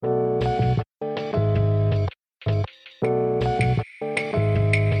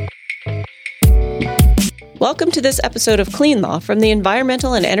Welcome to this episode of Clean Law from the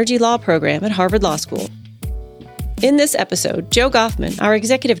Environmental and Energy Law program at Harvard Law School. In this episode, Joe Goffman, our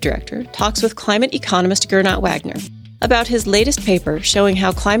executive director, talks with climate economist Gernot Wagner about his latest paper showing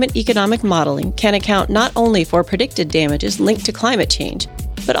how climate economic modeling can account not only for predicted damages linked to climate change,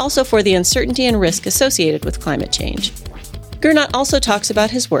 but also for the uncertainty and risk associated with climate change. Gernot also talks about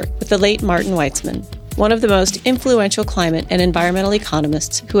his work with the late Martin Weitzman, one of the most influential climate and environmental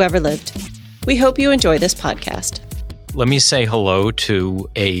economists who ever lived. We hope you enjoy this podcast. Let me say hello to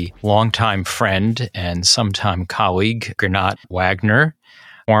a longtime friend and sometime colleague, Gernot Wagner,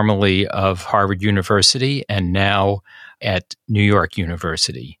 formerly of Harvard University and now at New York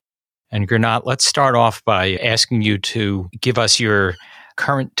University. And Gernot, let's start off by asking you to give us your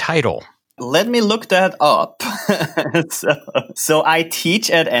current title. Let me look that up. So I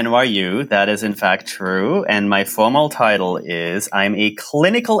teach at NYU. That is in fact true. And my formal title is I'm a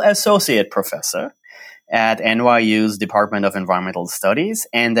clinical associate professor at NYU's Department of Environmental Studies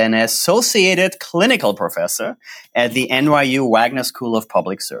and an associated clinical professor at the NYU Wagner School of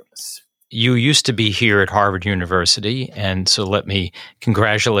Public Service. You used to be here at Harvard University, and so let me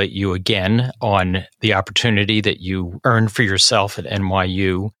congratulate you again on the opportunity that you earned for yourself at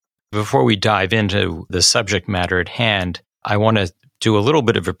NYU. Before we dive into the subject matter at hand, I want to do a little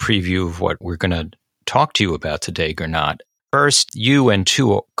bit of a preview of what we're going to talk to you about today, Gernot. First, you and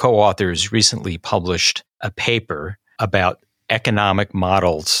two co-authors recently published a paper about economic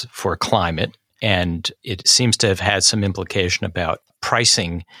models for climate, and it seems to have had some implication about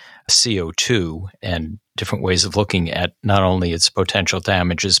pricing CO2 and different ways of looking at not only its potential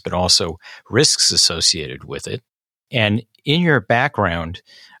damages, but also risks associated with it. And in your background,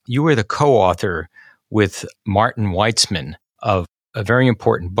 you were the co-author with Martin Weitzman of a very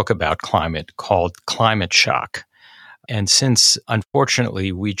important book about climate called Climate Shock. And since,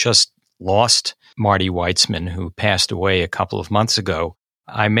 unfortunately, we just lost Marty Weitzman, who passed away a couple of months ago,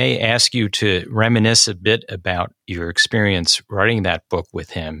 I may ask you to reminisce a bit about your experience writing that book with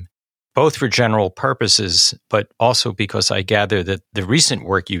him, both for general purposes, but also because I gather that the recent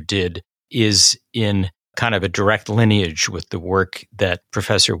work you did is in kind of a direct lineage with the work that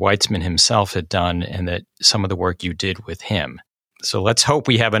Professor Weitzman himself had done and that some of the work you did with him. So let's hope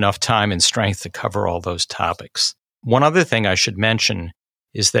we have enough time and strength to cover all those topics. One other thing I should mention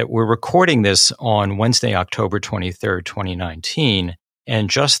is that we're recording this on Wednesday, October 23rd, 2019. And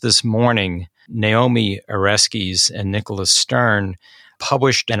just this morning, Naomi Oreskes and Nicholas Stern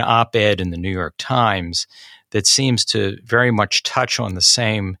published an op-ed in the New York Times that seems to very much touch on the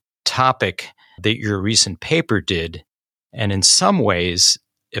same topic that your recent paper did. And in some ways,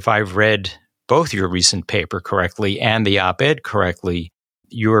 if I've read both your recent paper correctly and the op-ed correctly,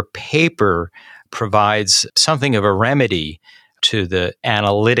 your paper provides something of a remedy to the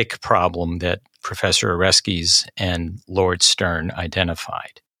analytic problem that Professor Oreskes and Lord Stern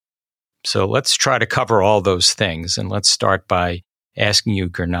identified. So let's try to cover all those things. And let's start by asking you,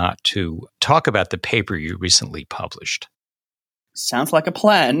 Gernot, to talk about the paper you recently published. Sounds like a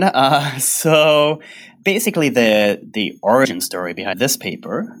plan. So basically the origin story behind this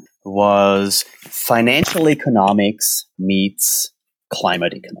paper was financial economics meets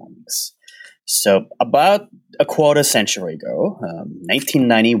climate economics. So about a quarter century ago,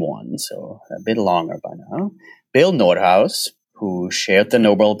 1991, so a bit longer by now, Bill Nordhaus, who shared the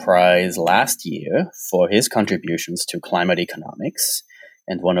Nobel Prize last year for his contributions to climate economics,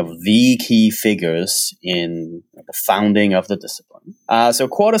 and one of the key figures in the founding of the discipline. So a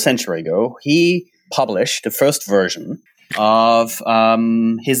quarter century ago, he published the first version of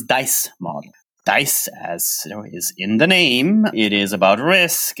his DICE model. DICE, as is in the name, it is about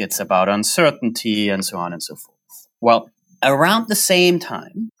risk, it's about uncertainty, and so on and so forth. Well, around the same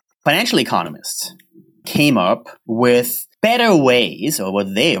time, financial economists came up with better ways, or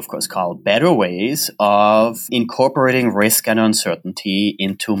what they, of course, call better ways of incorporating risk and uncertainty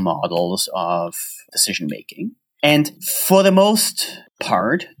into models of decision-making. And for the most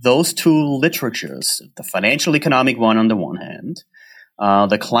part, those two literatures, the financial economic one on the one hand,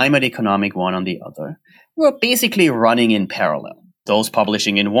 the climate economic one on the other, were basically running in parallel. Those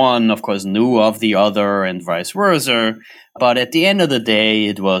publishing in one, of course, knew of the other and vice versa. But at the end of the day,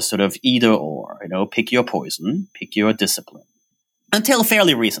 it was sort of either or, pick your poison, pick your discipline. Until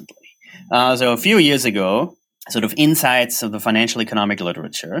fairly recently. So a few years ago, sort of insights of the financial economic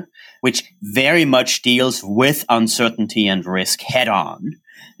literature, which very much deals with uncertainty and risk head on.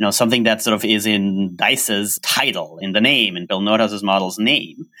 Something that sort of is in DICE's title, in the name, in Bill Nordhaus's model's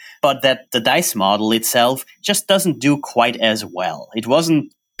name, but that the DICE model itself just doesn't do quite as well. It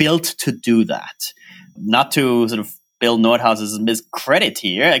wasn't built to do that. Not to sort of Bill Nordhaus's miscredit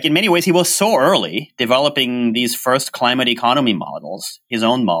here. Like in many ways, he was so early developing these first climate economy models, his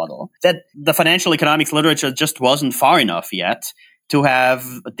own model, that the financial economics literature just wasn't far enough yet to have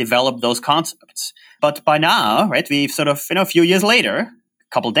developed those concepts. But by now, right, we've sort of, a few years later,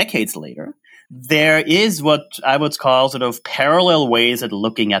 a couple decades later, there is what I would call sort of parallel ways at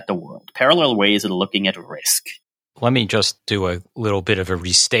looking at the world, parallel ways at looking at risk. Let me just do a little bit of a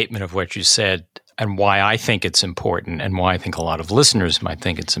restatement of what you said and why I think it's important and why I think a lot of listeners might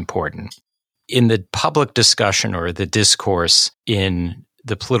think it's important. In the public discussion or the discourse in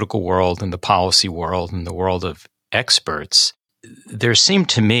the political world and the policy world and the world of experts, there seemed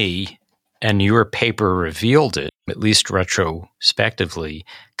to me, and your paper revealed it, at least retrospectively,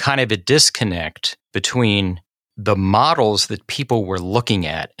 kind of a disconnect between the models that people were looking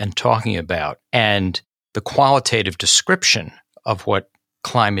at and talking about and the qualitative description of what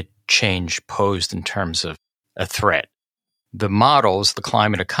climate change posed in terms of a threat. The models, the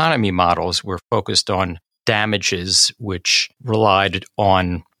climate economy models, were focused on damages which relied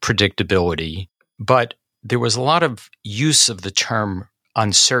on predictability, but there was a lot of use of the term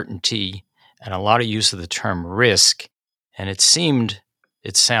uncertainty and a lot of use of the term risk. And it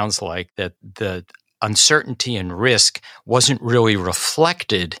sounds like that the uncertainty and risk wasn't really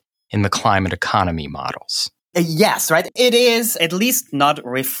reflected in the climate economy models. Yes, right. It is at least not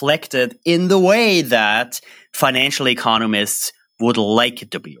reflected in the way that financial economists would like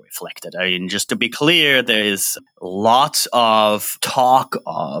it to be reflected. I mean, just to be clear, there is lots of talk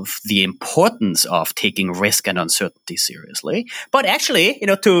of the importance of taking risk and uncertainty seriously. But actually,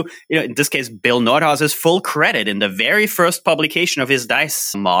 in this case, Bill Nordhaus's full credit in the very first publication of his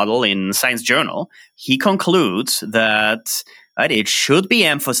DICE model in Science Journal, he concludes that it should be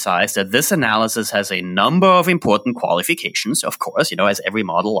emphasized that this analysis has a number of important qualifications, of course, as every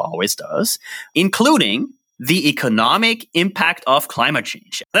model always does, including the economic impact of climate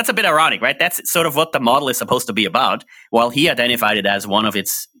change. That's a bit ironic, right? That's sort of what the model is supposed to be about, while he identified it as one of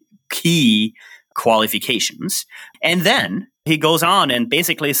its key qualifications. And then he goes on and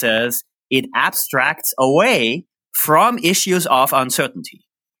basically says it abstracts away from issues of uncertainty.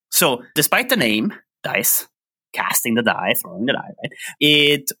 So despite the name, DICE, casting the die, throwing the die, right?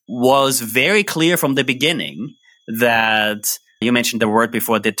 It was very clear from the beginning that, you mentioned the word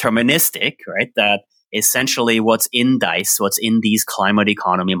before, deterministic, right? That essentially what's in DICE, what's in these climate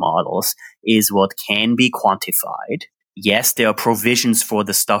economy models, is what can be quantified. Yes, there are provisions for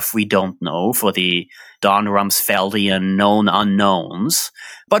the stuff we don't know, for the Don Rumsfeldian known unknowns.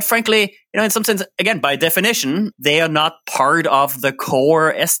 But frankly, in some sense, again, by definition, they are not part of the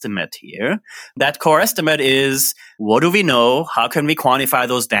core estimate here. That core estimate is, what do we know? How can we quantify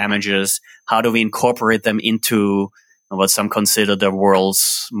those damages? How do we incorporate them into what some consider the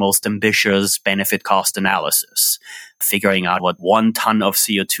world's most ambitious benefit cost analysis, figuring out what 1 ton of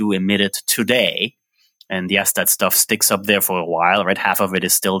CO2 emitted today. And yes, that stuff sticks up there for a while, right? Half of it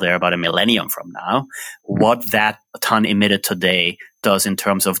is still there about a millennium from now. What that ton emitted today does in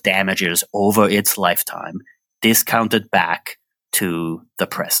terms of damages over its lifetime, discounted back to the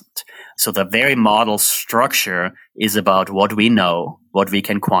present. So the very model structure is about what we know, what we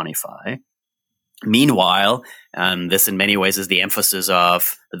can quantify. Meanwhile, this in many ways is the emphasis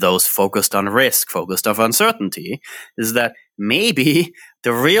of those focused on risk, focused on uncertainty, is that maybe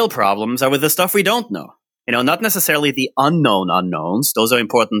the real problems are with the stuff we don't know. Not necessarily the unknown unknowns. Those are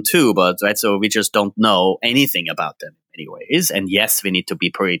important too, but right, so we just don't know anything about them in many ways. And yes, we need to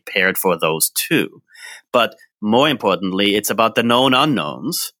be prepared for those too. But more importantly, it's about the known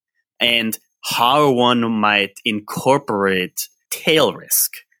unknowns and how one might incorporate tail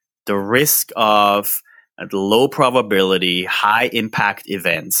risk, the risk of low probability, high impact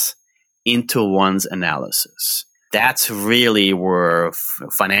events into one's analysis. That's really where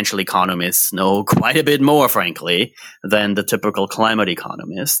financial economists know quite a bit more, frankly, than the typical climate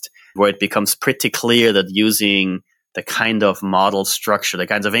economist, where it becomes pretty clear that using the kind of model structure, the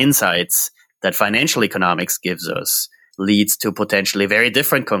kinds of insights that financial economics gives us leads to potentially very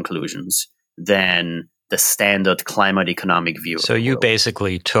different conclusions than the standard climate economic view. So you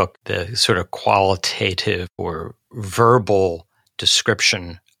basically took the sort of qualitative or verbal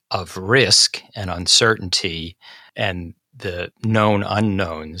description of risk and uncertainty and the known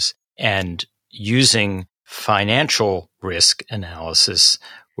unknowns, and using financial risk analysis,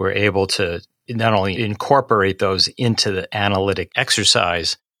 we're able to not only incorporate those into the analytic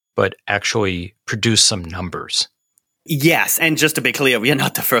exercise, but actually produce some numbers. Yes, and just to be clear, we are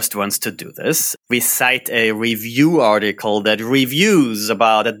not the first ones to do this. We cite a review article that reviews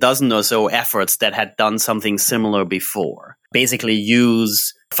about a dozen or so efforts that had done something similar before. Basically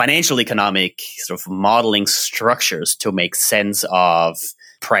use financial economic sort of modeling structures to make sense of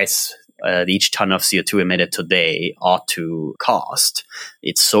price each ton of CO2 emitted today ought to cost,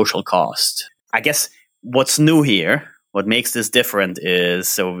 its social cost. I guess what's new here, what makes this different is,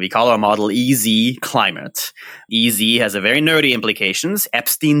 so we call our model EZ Climate. EZ has a very nerdy implications.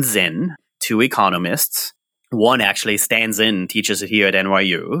 Epstein-Zinn, two economists. One actually stands in, teaches it here at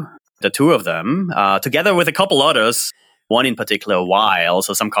NYU. The two of them, together with a couple others, one in particular, Weil,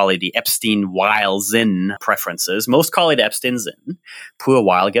 so some call it the Epstein-Weil-Zinn preferences. Most call it Epstein-Zinn. Poor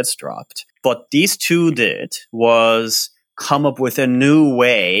Weil gets dropped. What these two did was come up with a new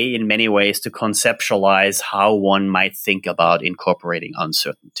way, in many ways, to conceptualize how one might think about incorporating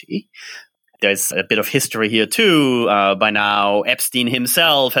uncertainty. There's a bit of history here, too. By now, Epstein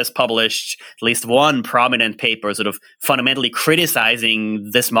himself has published at least one prominent paper sort of fundamentally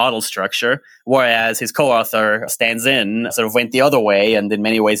criticizing this model structure, whereas his co-author, Stan-Zinn, sort of went the other way and in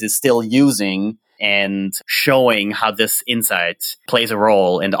many ways is still using and showing how this insight plays a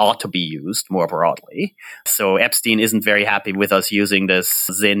role and ought to be used more broadly. So Epstein isn't very happy with us using this.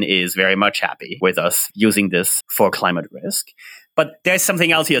 Zinn is very much happy with us using this for climate risk. But there's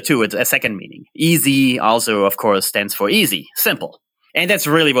something else here too. It's a second meaning. Easy also, of course, stands for easy, simple. And that's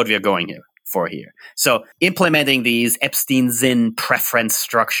really what we are going for here. So implementing these Epstein-Zinn preference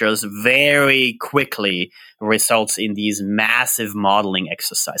structures very quickly results in these massive modeling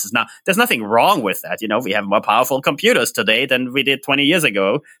exercises. Now, there's nothing wrong with that. We have more powerful computers today than we did 20 years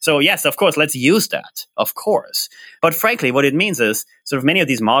ago. So yes, of course, let's use that. Of course. But frankly, what it means is sort of many of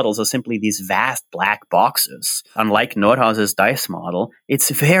these models are simply these vast black boxes. Unlike Nordhaus's DICE model,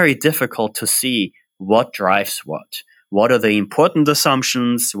 it's very difficult to see what drives what. What are the important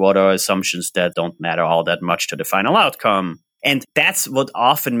assumptions? What are assumptions that don't matter all that much to the final outcome? And that's what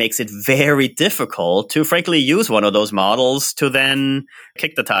often makes it very difficult to, frankly, use one of those models to then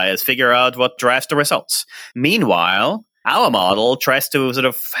kick the tires, figure out what drives the results. Meanwhile, our model tries to sort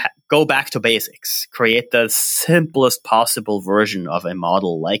of go back to basics, create the simplest possible version of a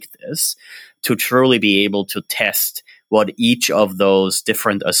model like this to truly be able to test what each of those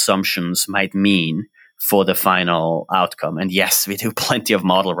different assumptions might mean for the final outcome. And yes, we do plenty of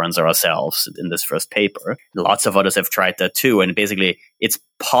model runs ourselves in this first paper. Lots of others have tried that too. And basically, it's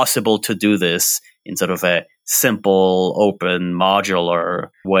possible to do this in sort of a simple, open, modular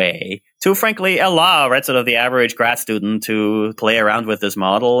way to frankly allow, sort of the average grad student to play around with this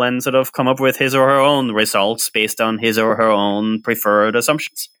model and sort of come up with his or her own results based on his or her own preferred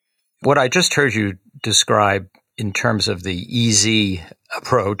assumptions. What I just heard you describe in terms of the EZ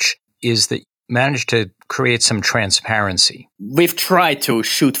approach is that managed to create some transparency. We've tried to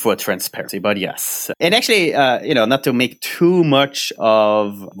shoot for transparency, but yes. And actually, not to make too much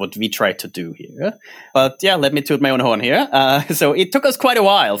of what we tried to do here, but yeah, let me toot my own horn here. So it took us quite a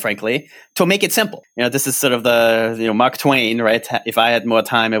while, frankly, to make it simple. This is sort of the, Mark Twain, right? If I had more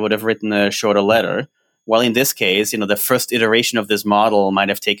time, I would have written a shorter letter. Well, in this case, the first iteration of this model might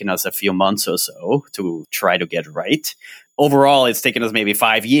have taken us a few months or so to try to get right. Overall, it's taken us maybe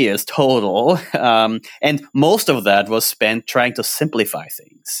 5 years total. And most of that was spent trying to simplify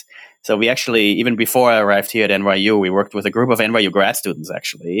things. So we actually, even before I arrived here at NYU, we worked with a group of NYU grad students,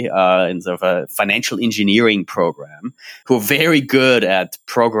 actually, in sort of a financial engineering program who are very good at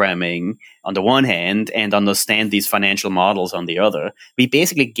programming on the one hand and understand these financial models on the other. We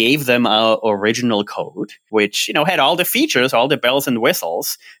basically gave them our original code, which, had all the features, all the bells and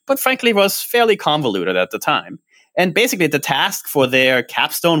whistles, but frankly was fairly convoluted at the time. And basically the task for their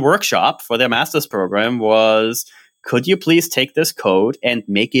capstone workshop for their master's program was, could you please take this code and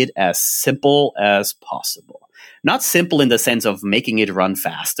make it as simple as possible? Not simple in the sense of making it run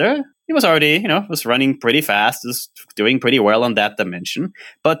faster. It was already, was running pretty fast, was doing pretty well on that dimension.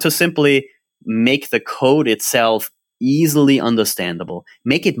 But to simply make the code itself easily understandable,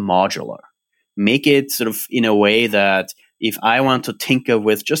 make it modular, make it sort of in a way that if I want to tinker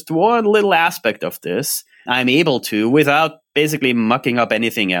with just one little aspect of this, I'm able to without basically mucking up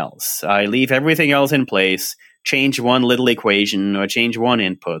anything else. I leave everything else in place, change one little equation or change one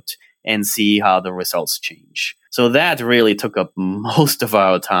input and see how the results change. So that really took up most of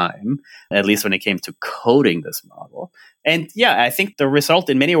our time, at least when it came to coding this model. And yeah, I think the result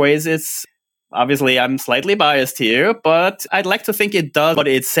in many ways is, obviously I'm slightly biased here, but I'd like to think it does what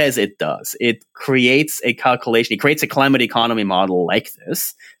it says it does. It creates a calculation, it creates a climate economy model like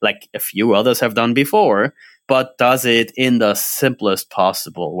this, like a few others have done before, but does it in the simplest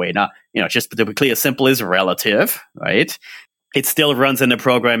possible way. Now, just to be clear, simple is relative, right? It still runs in a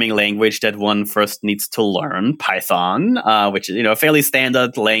programming language that one first needs to learn, Python, which is, a fairly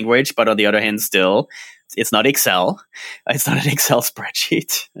standard language, but on the other hand, still It's not Excel. It's not an Excel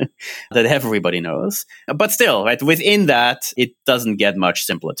spreadsheet that everybody knows. But still, right, within that, it doesn't get much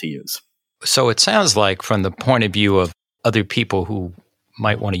simpler to use. So it sounds like from the point of view of other people who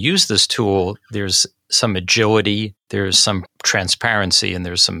might want to use this tool, there's some agility, there's some transparency, and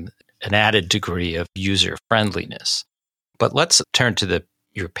there's an added degree of user friendliness. But let's turn to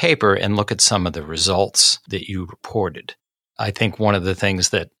your paper and look at some of the results that you reported. I think one of the things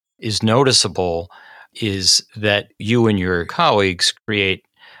that is noticeable is that you and your colleagues create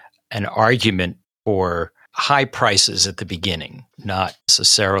an argument for high prices at the beginning, not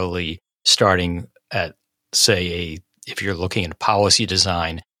necessarily starting at, say, if you're looking at policy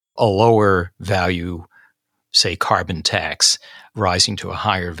design, a lower value, say, carbon tax, rising to a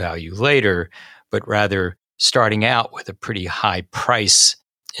higher value later, but rather starting out with a pretty high price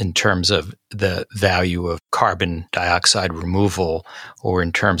in terms of the value of carbon dioxide removal or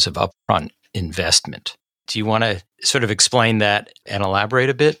in terms of upfront investment. Do you want to sort of explain that and elaborate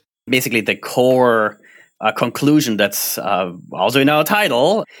a bit? Basically, the core conclusion that's also in our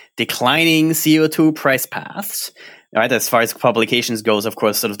title, declining CO2 price paths. Right, as far as publications goes, of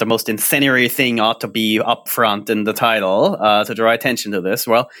course, sort of the most incendiary thing ought to be upfront in the title to draw attention to this.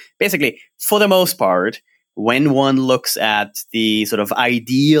 Well, basically, for the most part, when one looks at the sort of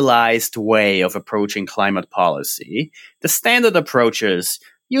idealized way of approaching climate policy, the standard approach is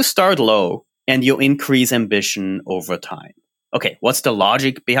you start low and you increase ambition over time. Okay, what's the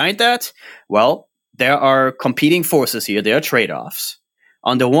logic behind that? Well, there are competing forces here. There are trade-offs.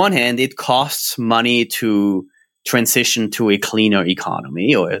 On the one hand, it costs money to transition to a cleaner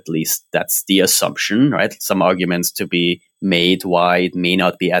economy, or at least that's the assumption, right? Some arguments to be made why it may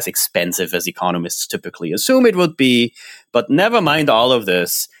not be as expensive as economists typically assume it would be, but never mind all of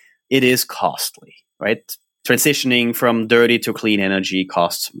this, it is costly, right? Transitioning from dirty to clean energy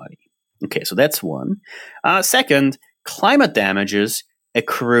costs money. Okay, so that's one. Second, climate damages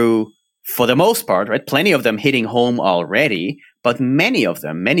accrue for the most part, right? Plenty of them hitting home already, but many of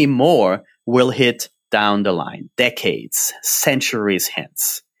them, many more, will hit down the line, decades, centuries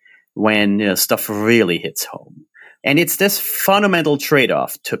hence, when stuff really hits home. And it's this fundamental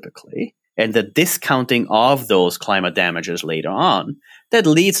trade-off, typically, and the discounting of those climate damages later on, that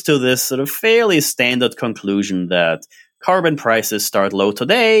leads to this sort of fairly standard conclusion that carbon prices start low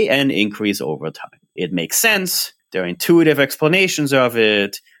today and increase over time. It makes sense. There are intuitive explanations of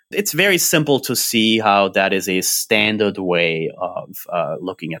it. It's very simple to see how that is a standard way of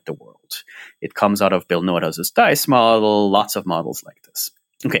looking at the world. It comes out of Bill Nordhaus's DICE model, lots of models like this.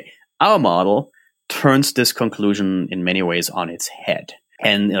 Okay, our model turns this conclusion in many ways on its head.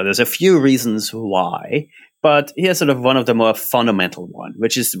 And there's a few reasons why, but here's sort of one of the more fundamental one,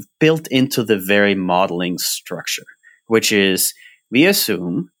 which is built into the very modeling structure, which is we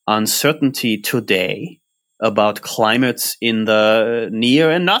assume uncertainty today about climates in the near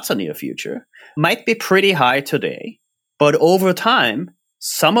and not so near future might be pretty high today, but over time,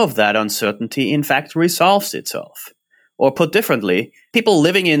 some of that uncertainty in fact resolves itself. Or put differently, people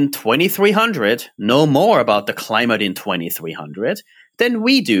living in 2300 know more about the climate in 2300 than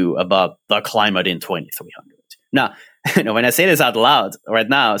we do about the climate in 2300. Now, when I say this out loud right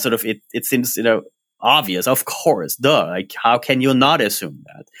now, sort of it seems, obvious, of course, duh, like how can you not assume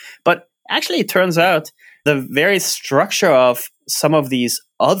that? But actually it turns out the very structure of some of these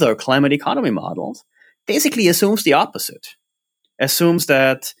other climate economy models basically assumes the opposite. Assumes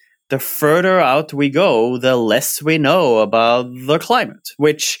that the further out we go, the less we know about the climate,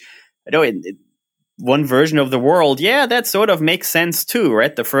 which, in one version of the world, yeah, that sort of makes sense too,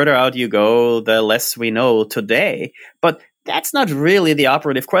 right? The further out you go, the less we know today. But that's not really the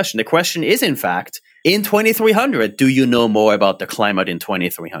operative question. The question is, in fact, in 2300, do you know more about the climate in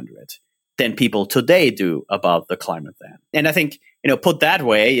 2300 than people today do about the climate then? And I think, put that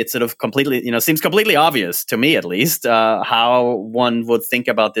way, it's sort of completely, seems completely obvious to me at least, how one would think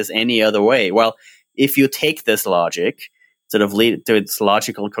about this any other way. Well, if you take this logic, sort of lead to its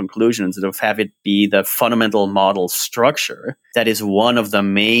logical conclusion and sort of have it be the fundamental model structure, that is one of the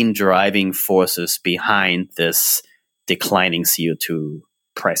main driving forces behind this declining CO2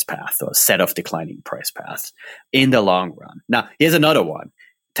 price path, or set of declining price paths in the long run. Now, here's another one.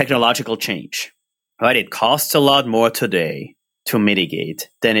 Technological change, right? It costs a lot more today to mitigate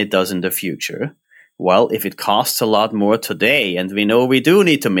than it does in the future. Well, if it costs a lot more today, and we know we do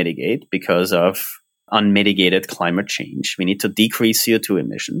need to mitigate because of unmitigated climate change, we need to decrease CO2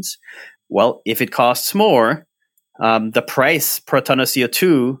 emissions. Well, if it costs more, the price per ton of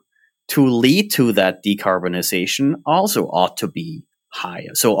CO2 to lead to that decarbonization also ought to be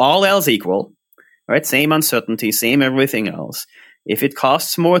higher. So all else equal, right? Same uncertainty, same everything else. If it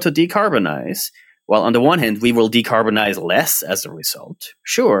costs more to decarbonize, Well, on the one hand, we will decarbonize less as a result,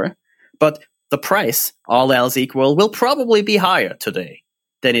 sure, but the price, all else equal, will probably be higher today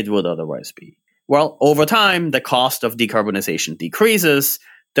than it would otherwise be. Well, over time, the cost of decarbonization decreases,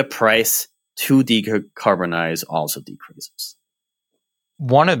 the price to decarbonize also decreases.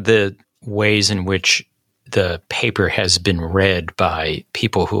 One of the ways in which the paper has been read by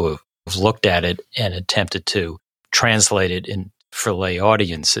people who have looked at it and attempted to translate it for lay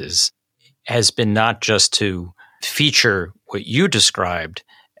audiences has been not just to feature what you described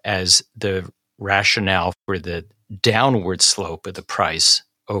as the rationale for the downward slope of the price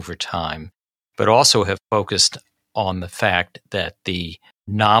over time, but also have focused on the fact that the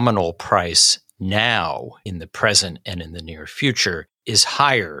nominal price now in the present and in the near future is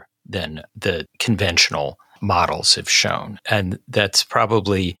higher than the conventional models have shown. And that's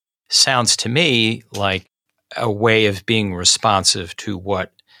probably sounds to me like a way of being responsive to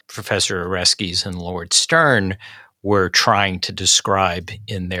what Professor Oreskes and Lord Stern were trying to describe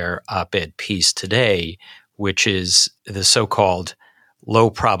in their op-ed piece today, which is the so-called low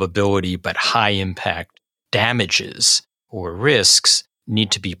probability but high impact damages or risks need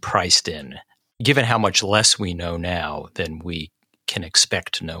to be priced in, given how much less we know now than we can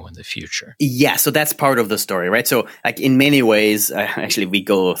expect to know in the future. Yeah, so that's part of the story, right? So like in many ways, actually we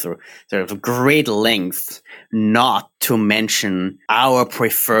go through sort of great length not to mention our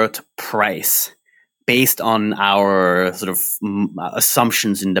preferred price based on our sort of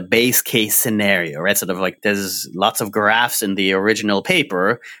assumptions in the base case scenario, right? Sort of like there's lots of graphs in the original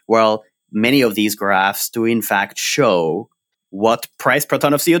paper. Well, many of these graphs do in fact show what price per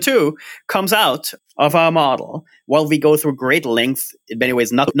ton of CO2 comes out of our model. Well, we go through great length in many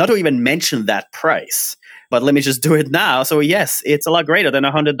ways not to even mention that price. But let me just do it now. So yes, it's a lot greater than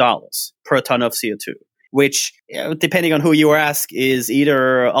 $100 per ton of CO2, which, depending on who you ask, is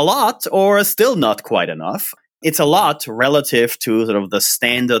either a lot or still not quite enough. It's a lot relative to sort of the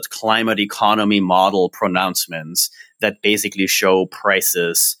standard climate economy model pronouncements that basically show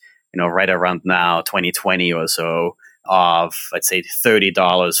prices, right around now, 2020 or so, of, let's say, $30,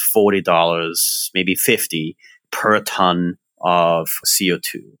 $40, maybe $50 per ton of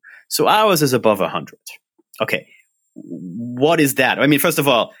CO2. So ours is above 100. Okay, what is that? I mean, first of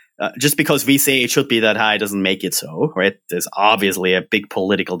all, just because we say it should be that high doesn't make it so, right? There's obviously a big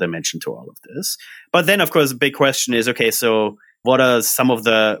political dimension to all of this. But then, of course, the big question is, okay, so what are some of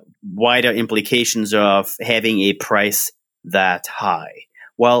the wider implications of having a price that high?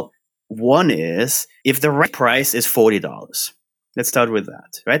 Well, one is, if the right price is $40, let's start with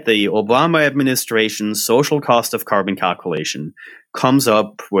that, right? The Obama administration's social cost of carbon calculation comes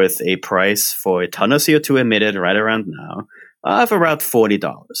up with a price for a ton of CO2 emitted right around now of about $40.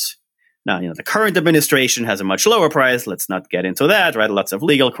 Now, the current administration has a much lower price. Let's not get into that, right? Lots of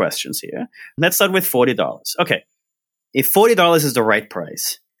legal questions here. Let's start with $40. Okay, if $40 is the right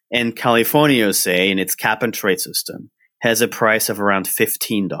price, and California, say, in its cap and trade system, has a price of around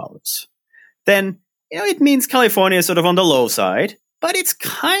 $15, then it means California is sort of on the low side, but it's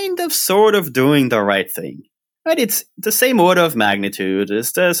kind of sort of doing the right thing. Right? It's the same order of magnitude.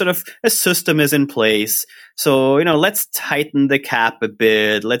 It's the sort of a system is in place. So, let's tighten the cap a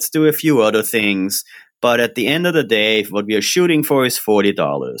bit. Let's do a few other things. But at the end of the day, what we are shooting for is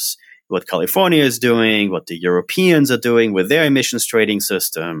 $40. What California is doing, what the Europeans are doing with their emissions trading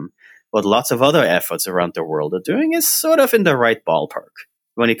system, what lots of other efforts around the world are doing is sort of in the right ballpark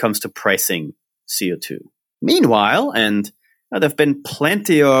when it comes to pricing CO2. Meanwhile, and there have been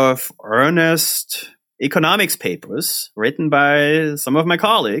plenty of earnest economics papers written by some of my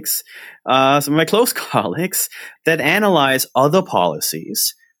colleagues, some of my close colleagues, that analyze other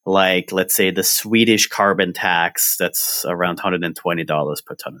policies, like, let's say, the Swedish carbon tax that's around $120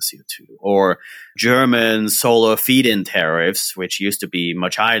 per ton of CO2, or German solar feed-in tariffs, which used to be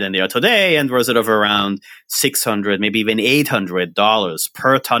much higher than they are today and were sort of around $600, maybe even $800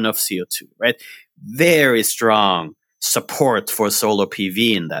 per ton of CO2, right? Very strong support for solar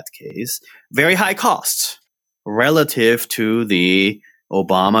PV in that case. Very high costs relative to the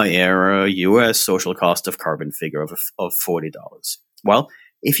Obama-era U.S. social cost of carbon figure of $40. Well,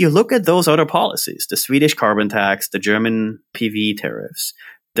 if you look at those other policies, the Swedish carbon tax, the German PV tariffs,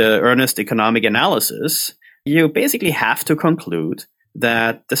 the earnest economic analysis, you basically have to conclude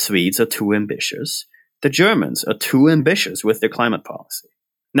that the Swedes are too ambitious. The Germans are too ambitious with their climate policy.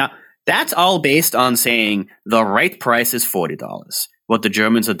 Now, that's all based on saying the right price is $40. What the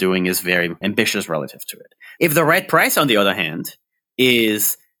Germans are doing is very ambitious relative to it. If the right price, on the other hand,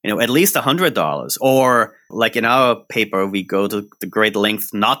 is at least $100, or like in our paper, we go to the great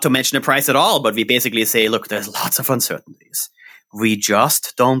length not to mention the price at all, but we basically say, look, there's lots of uncertainties. We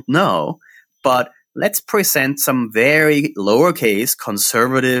just don't know. But let's present some very lowercase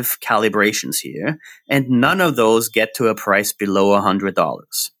conservative calibrations here, and none of those get to a price below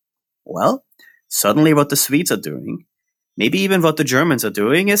 $100. Well, suddenly what the Swedes are doing, maybe even what the Germans are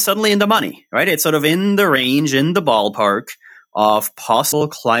doing, is suddenly in the money, right? It's sort of in the range, in the ballpark of possible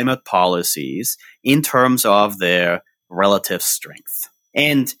climate policies in terms of their relative strength.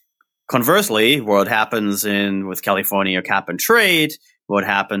 And conversely, what happens with California cap and trade, what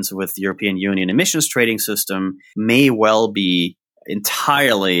happens with the European Union emissions trading system may well be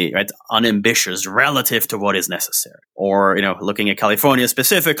entirely unambitious relative to what is necessary. Or, looking at California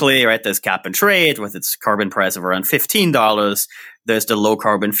specifically, right, there's cap and trade with its carbon price of around $15. There's the low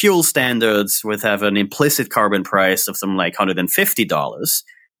carbon fuel standards with have an implicit carbon price of something like $150,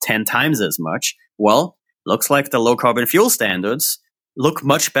 10 times as much. Well, looks like the low carbon fuel standards look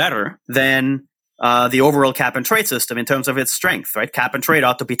much better than the overall cap and trade system in terms of its strength, right? Cap and trade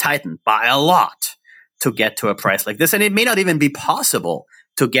ought to be tightened by a lot to get to a price like this. And it may not even be possible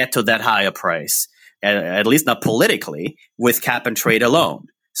to get to that higher price, at least not politically, with cap and trade alone.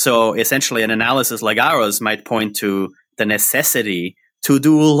 So essentially an analysis like ours might point to the necessity to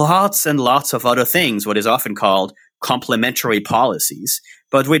do lots and lots of other things, what is often called complementary policies,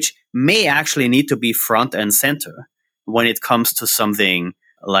 but which may actually need to be front and center when it comes to something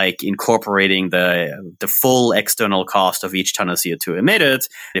like incorporating the full external cost of each ton of CO2 emitted,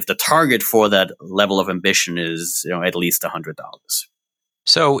 if the target for that level of ambition is at least $100.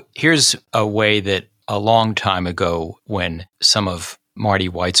 So here's a way that a long time ago, when some of Marty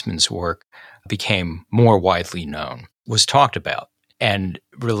Weitzman's work became more widely known, was talked about. And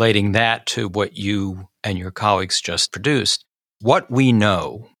relating that to what you and your colleagues just produced, what we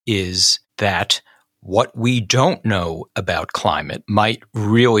know is that what we don't know about climate might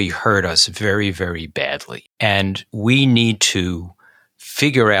really hurt us very, very badly. And we need to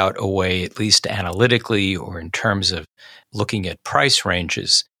figure out a way, at least analytically or in terms of looking at price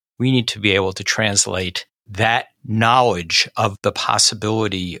ranges, we need to be able to translate that knowledge of the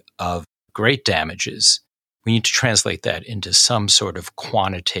possibility of great damages. We need to translate that into some sort of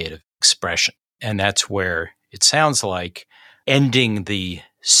quantitative expression. And that's where it sounds like ending the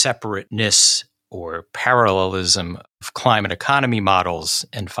separateness or parallelism of climate economy models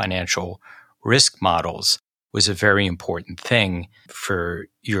and financial risk models was a very important thing for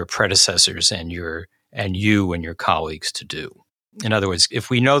your predecessors and you and your colleagues to do. In other words, if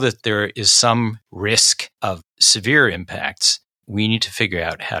we know that there is some risk of severe impacts, we need to figure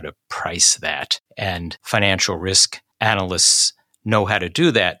out how to price that. And financial risk analysts know how to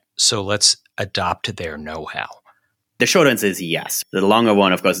do that, so let's adopt their know-how. The short answer is yes. The longer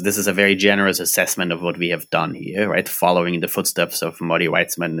one, of course, this is a very generous assessment of what we have done here, right? Following in the footsteps of Marty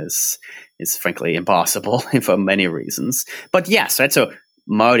Weitzman is frankly impossible for many reasons. But yes, right? So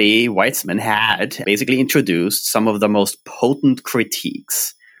Marty Weitzman had basically introduced some of the most potent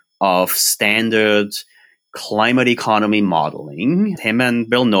critiques of standard climate economy modeling. Him and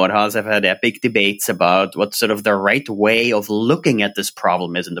Bill Nordhaus have had epic debates about what sort of the right way of looking at this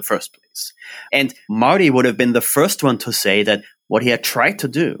problem is in the first place. And Marty would have been the first one to say that what he had tried to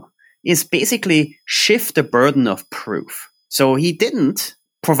do is basically shift the burden of proof. So he didn't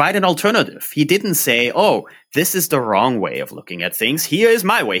provide an alternative. He didn't say, oh, this is the wrong way of looking at things. Here is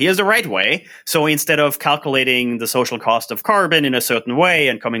my way. Here's the right way. So instead of calculating the social cost of carbon in a certain way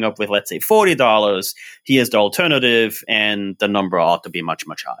and coming up with, let's say, $40, here's the alternative, and the number ought to be much,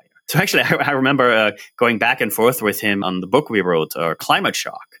 much higher. So actually, I remember going back and forth with him on the book we wrote, Climate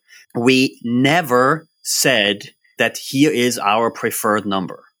Shock. We never said that here is our preferred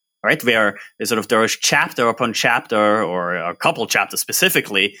number. Right, where there is chapter upon chapter, or a couple chapters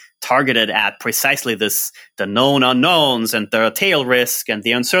specifically, targeted at precisely this, the known unknowns and the tail risk and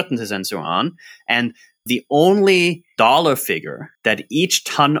the uncertainties and so on. And the only dollar figure that each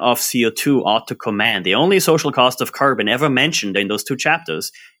ton of CO2 ought to command, the only social cost of carbon ever mentioned in those two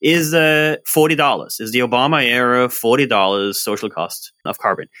chapters, is $40, is the Obama era $40 social cost of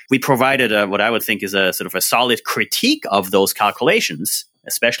carbon. We provided what I would think is a sort of a solid critique of those calculations,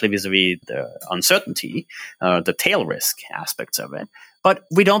 especially vis-a-vis the uncertainty, the tail risk aspects of it. But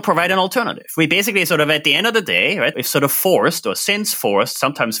we don't provide an alternative. We basically at the end of the day, right, if forced, or since forced,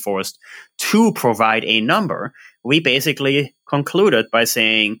 sometimes forced, to provide a number, we basically concluded by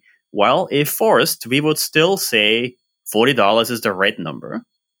saying, well, if forced, we would still say $40 is the right number,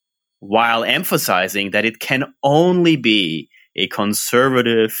 while emphasizing that it can only be a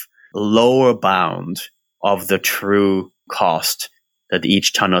conservative lower bound of the true cost that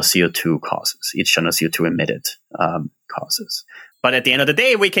each ton of CO2 causes, each ton of CO2 emitted causes. But at the end of the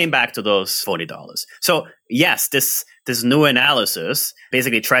day, we came back to those $40. So yes, this new analysis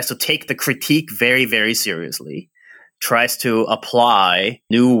basically tries to take the critique very, very seriously, tries to apply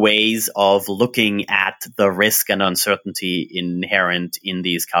new ways of looking at the risk and uncertainty inherent in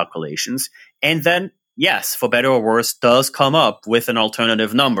these calculations. And then, yes, for better or worse, does come up with an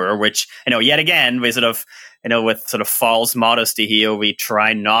alternative number, which, yet again, we sort of, with sort of false modesty here, we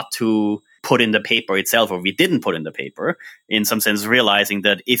try not to put in the paper itself, or we didn't put in the paper, in some sense, realizing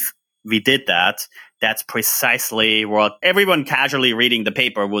that if we did that, that's precisely what everyone casually reading the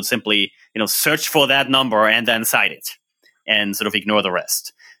paper would simply, search for that number and then cite it and sort of ignore the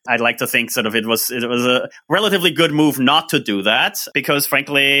rest. I'd like to think sort of it was a relatively good move not to do that, because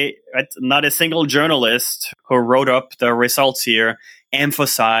frankly, not a single journalist who wrote up the results here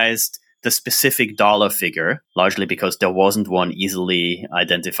emphasized the specific dollar figure, largely because there wasn't one easily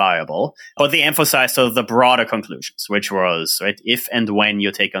identifiable. But they emphasized sort of the broader conclusions, which was, right, if and when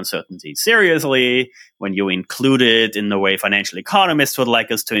you take uncertainty seriously, when you include it in the way financial economists would like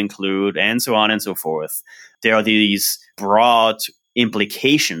us to include, and so on and so forth, there are these broad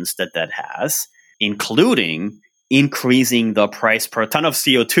implications that has, including increasing the price per ton of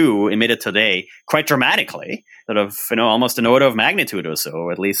CO2 emitted today quite dramatically, sort of, almost an order of magnitude or so,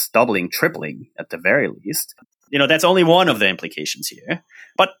 or at least doubling, tripling at the very least. That's only one of the implications here.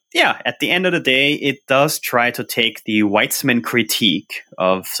 But yeah, at the end of the day, it does try to take the Weitzman critique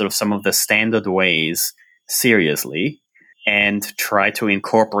of sort of some of the standard ways seriously and try to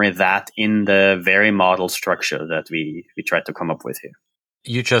incorporate that in the very model structure that we tried to come up with here.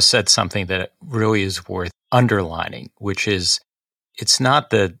 You just said something that really is worth underlining, which is it's not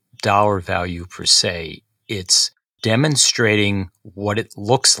the dollar value per se. It's demonstrating what it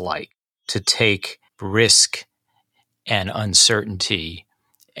looks like to take risk and uncertainty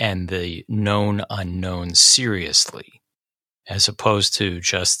and the known unknowns seriously, as opposed to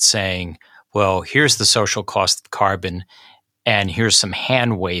just saying, well, here's the social cost of carbon, and here's some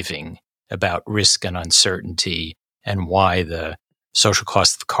hand waving about risk and uncertainty and why the social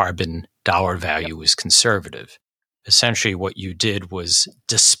cost of carbon dollar value is conservative. Essentially, what you did was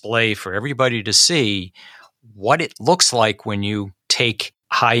display for everybody to see what it looks like when you take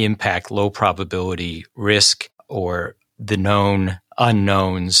high impact, low probability risk, or the known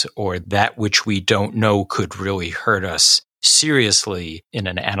unknowns, or that which we don't know could really hurt us seriously in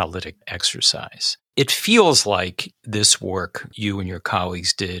an analytic exercise. It feels like this work you and your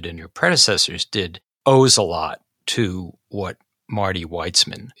colleagues did and your predecessors did owes a lot to what Marty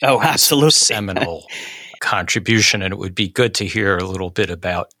Weitzman. Oh, absolutely. Seminal contribution. And it would be good to hear a little bit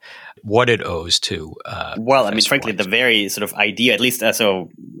about what it owes to. Frankly, the very sort of idea, at least, so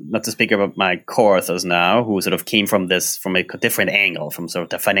not to speak about my co-authors now, who sort of came from a different angle, from sort of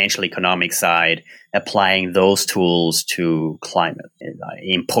the financial economic side, applying those tools to climate.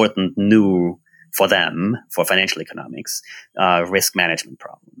 Important new for them, for financial economics, risk management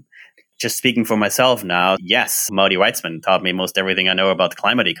problem. Just speaking for myself now, yes, Marty Weitzman taught me most everything I know about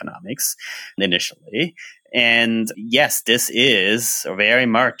climate economics initially. And yes, this is very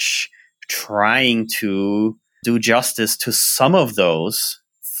much trying to do justice to some of those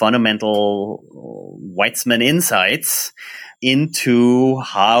fundamental Weitzman insights into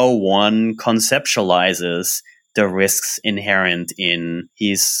how one conceptualizes the risks inherent in,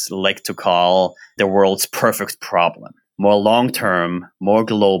 he's like to call, the world's perfect problem. More long-term, more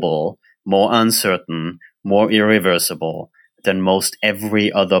global, more uncertain, more irreversible than most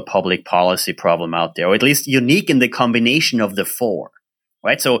every other public policy problem out there, or at least unique in the combination of the four,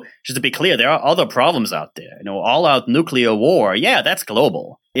 right? So just to be clear, there are other problems out there. All-out nuclear war, yeah, that's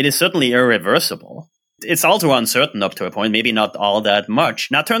global. It is certainly irreversible. It's also uncertain up to a point, maybe not all that much.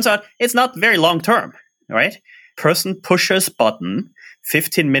 Now, it turns out it's not very long-term, right? Person pushes button,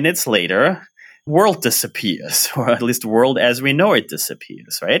 15 minutes later, world disappears, or at least the world as we know it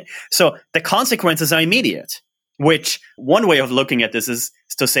disappears, right? So the consequences are immediate, which one way of looking at this is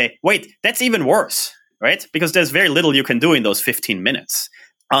to say, wait, that's even worse, right? Because there's very little you can do in those 15 minutes.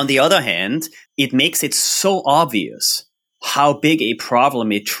 On the other hand, it makes it so obvious how big a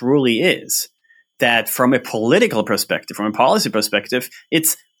problem it truly is that from a political perspective, from a policy perspective,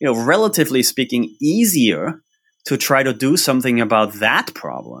 it's, relatively speaking, easier to try to do something about that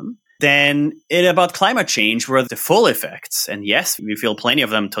problem than about climate change, where the full effects, and yes, we feel plenty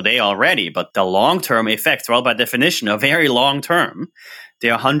of them today already, but the long-term effects, well, by definition, are very long-term. They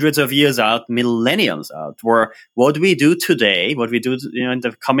are hundreds of years out, millenniums out, where what we do today, what we do in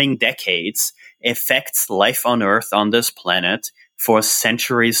the coming decades, affects life on Earth, on this planet, for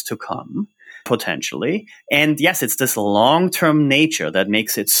centuries to come. potentially. And yes, it's this long-term nature that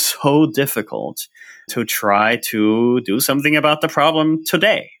makes it so difficult to try to do something about the problem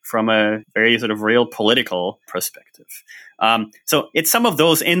today from a very sort of real political perspective. So it's some of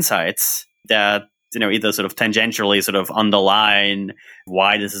those insights that, either sort of tangentially sort of underline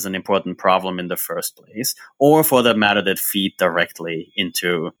why this is an important problem in the first place, or for that matter, that feed directly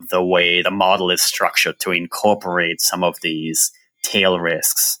into the way the model is structured to incorporate some of these tail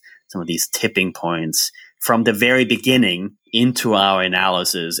risks, some of these tipping points from the very beginning into our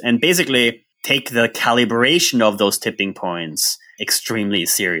analysis, and basically take the calibration of those tipping points extremely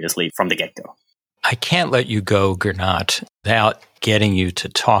seriously from the get-go. I can't let you go, Gernot, without getting you to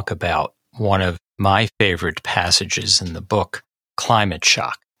talk about one of my favorite passages in the book, Climate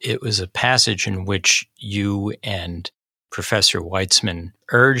Shock. It was a passage in which you and Professor Weitzman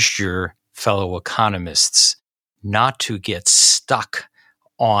urged your fellow economists not to get stuck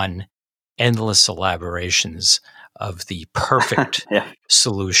on endless elaborations of the perfect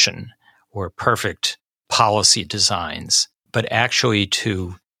solution or perfect policy designs, but actually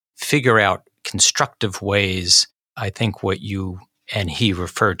to figure out constructive ways, I think what you and he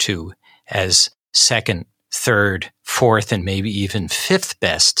refer to as second, third, fourth, and maybe even fifth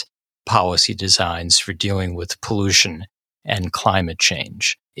best policy designs for dealing with pollution and climate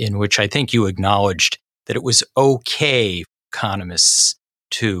change, in which I think you acknowledged that it was okay for economists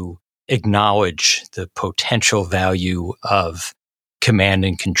to acknowledge the potential value of command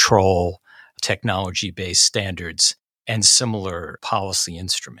and control, technology-based standards, and similar policy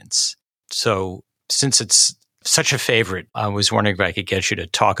instruments. So since it's such a favorite, I was wondering if I could get you to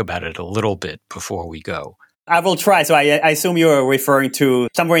talk about it a little bit before we go. I will try. So I assume you are referring to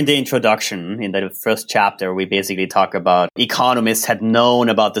somewhere in the introduction, in the first chapter, we basically talk about economists had known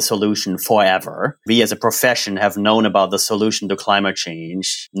about the solution forever. We as a profession have known about the solution to climate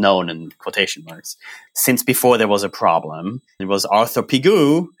change, known in quotation marks, since before there was a problem. It was Arthur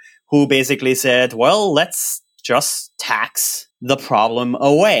Pigou who basically said, well, let's just tax the problem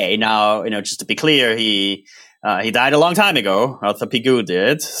away. Now, just to be clear, he died a long time ago. Arthur Pigou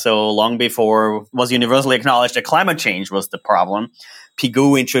did. So long before it was universally acknowledged that climate change was the problem,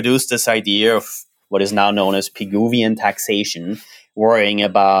 Pigou introduced this idea of what is now known as Pigouvian taxation, worrying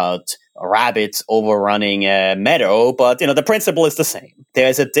about rabbits overrunning a meadow. But, the principle is the same.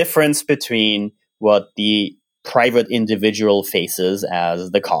 There's a difference between what the private individual faces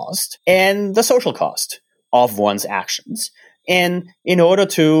as the cost and the social cost of one's actions. And in order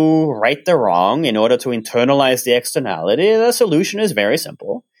to right the wrong, in order to internalize the externality, the solution is very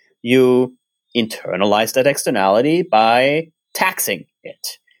simple. You internalize that externality by taxing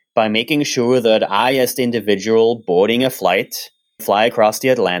it, by making sure that I, as the individual boarding a flight, fly across the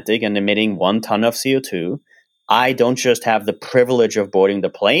Atlantic and emitting 1 ton of CO2, I don't just have the privilege of boarding the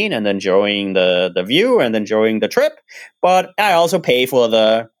plane and enjoying the view and enjoying the trip, but I also pay for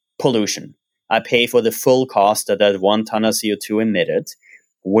the pollution. I pay for the full cost that 1 ton of CO2 emitted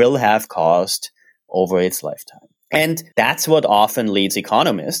will have cost over its lifetime. And that's what often leads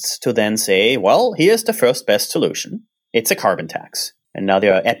economists to then say, well, here's the first best solution. It's a carbon tax. And now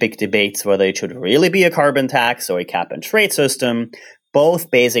there are epic debates whether it should really be a carbon tax or a cap and trade system. Both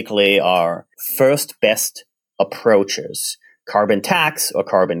basically are first best approaches, carbon tax or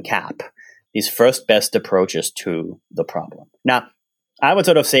carbon cap. These first best approaches to the problem. Now, I would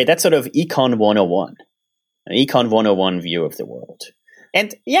sort of say that's sort of Econ 101, an Econ 101 view of the world.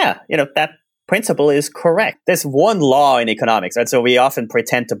 And that principle is correct. There's one law in economics, right? So we often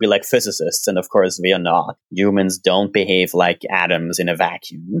pretend to be like physicists, and of course we are not. Humans don't behave like atoms in a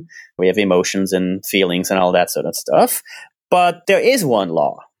vacuum. We have emotions and feelings and all that sort of stuff. But there is one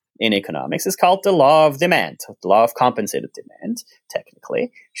law in economics. It's called the law of demand, the law of compensated demand,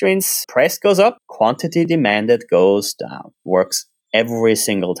 technically, which means price goes up, quantity demanded goes down. Works every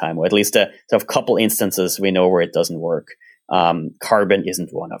single time, or at least a couple instances we know where it doesn't work. Carbon isn't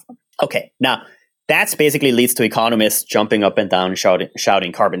one of them. Okay, now that basically leads to economists jumping up and down,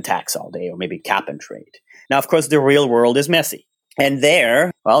 shouting carbon tax all day, or maybe cap and trade. Now, of course, the real world is messy. And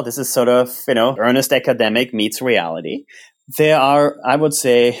there, well, this is sort of, earnest academic meets reality. There are, I would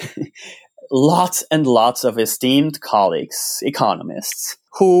say, lots and lots of esteemed colleagues, economists,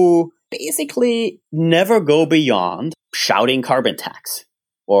 who basically never go beyond shouting carbon tax,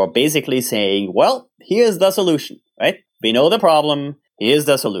 or basically saying, well, here's the solution, right? We know the problem, here's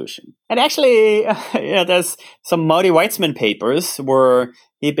the solution. And actually, there's some Marty Weitzman papers where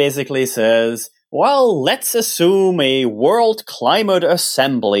he basically says, well, let's assume a world climate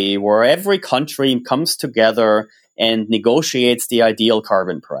assembly where every country comes together and negotiates the ideal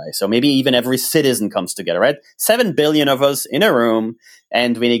carbon price. So maybe even every citizen comes together, right? 7 billion of us in a room,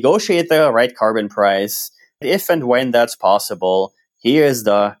 and we negotiate the right carbon price. If and when that's possible, here's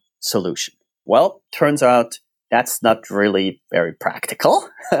the solution. Well, turns out that's not really very practical.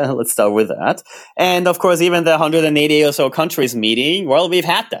 Let's start with that. And of course, even the 180 or so countries meeting, well, we've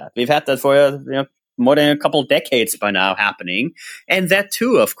had that. We've had that for more than a couple decades by now happening. And that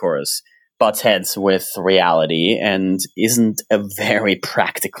too, of course, butts heads with reality and isn't a very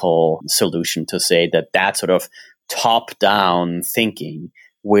practical solution to say that that sort of top-down thinking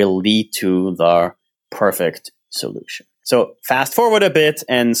will lead to the perfect solution. So fast forward a bit,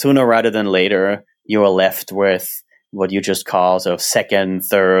 and sooner rather than later, you are left with what you just call sort of second,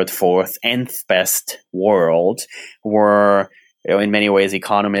 third, fourth, nth best world, where in many ways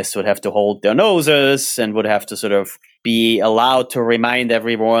economists would have to hold their noses and would have to sort of be allowed to remind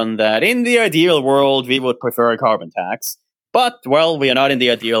everyone that in the ideal world, we would prefer a carbon tax. But, well, we are not in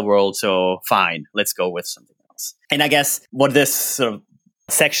the ideal world, so fine, let's go with something else. And I guess what this sort of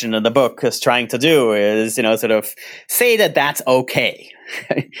section of the book is trying to do is, sort of say that that's okay.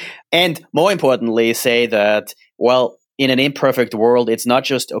 And more importantly, say that, well, in an imperfect world, it's not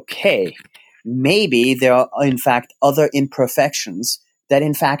just okay. Maybe there are, in fact, other imperfections that,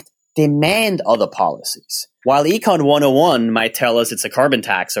 in fact, demand other policies. While Econ 101 might tell us it's a carbon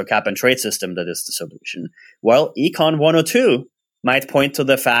tax or cap and trade system that is the solution, well, Econ 102 might point to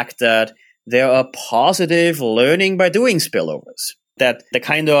the fact that there are positive learning by doing spillovers. That the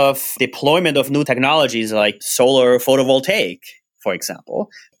kind of deployment of new technologies like solar photovoltaic, for example,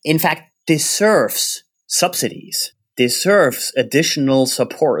 in fact, deserves subsidies, deserves additional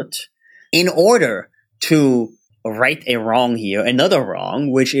support in order to right a wrong here, another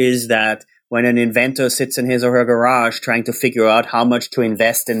wrong, which is that when an inventor sits in his or her garage trying to figure out how much to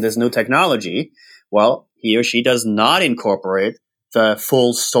invest in this new technology, well, he or she does not incorporate the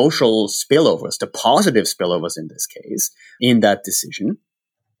full social spillovers, the positive spillovers in this case, in that decision,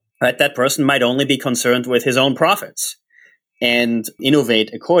 right? That person might only be concerned with his own profits and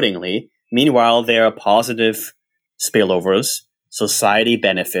innovate accordingly. Meanwhile, there are positive spillovers. Society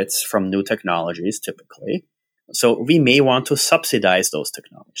benefits from new technologies typically. So we may want to subsidize those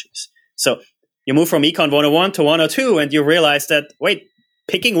technologies. So you move from Econ 101 to 102 and you realize that, wait,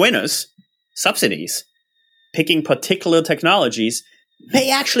 picking winners, subsidies, picking particular technologies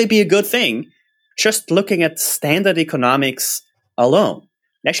may actually be a good thing, just looking at standard economics alone.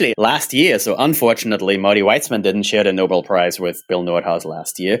 Actually, last year, so unfortunately, Marty Weitzman didn't share the Nobel Prize with Bill Nordhaus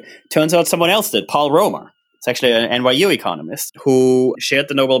last year. Turns out someone else did, Paul Romer. It's actually an NYU economist who shared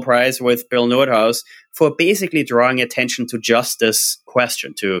the Nobel Prize with Bill Nordhaus for basically drawing attention to just this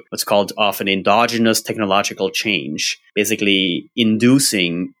question, to what's called often endogenous technological change, basically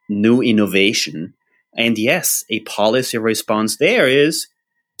inducing new innovation. And yes, a policy response there is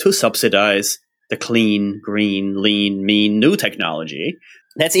to subsidize the clean, green, lean, mean new technology.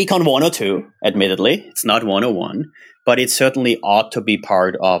 That's Econ 102, admittedly. It's not 101, but it certainly ought to be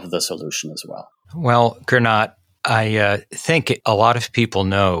part of the solution as well. Well, Gernot, I think a lot of people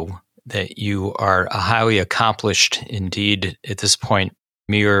know that you are a highly accomplished, indeed, at this point,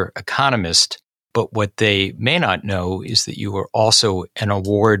 mere economist. But what they may not know is that you are also an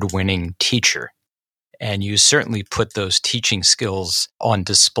award-winning teacher. And you certainly put those teaching skills on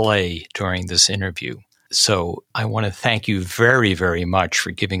display during this interview. So I want to thank you very, very much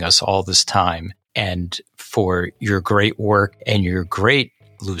for giving us all this time and for your great work and your great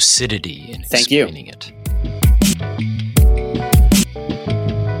lucidity in explaining it.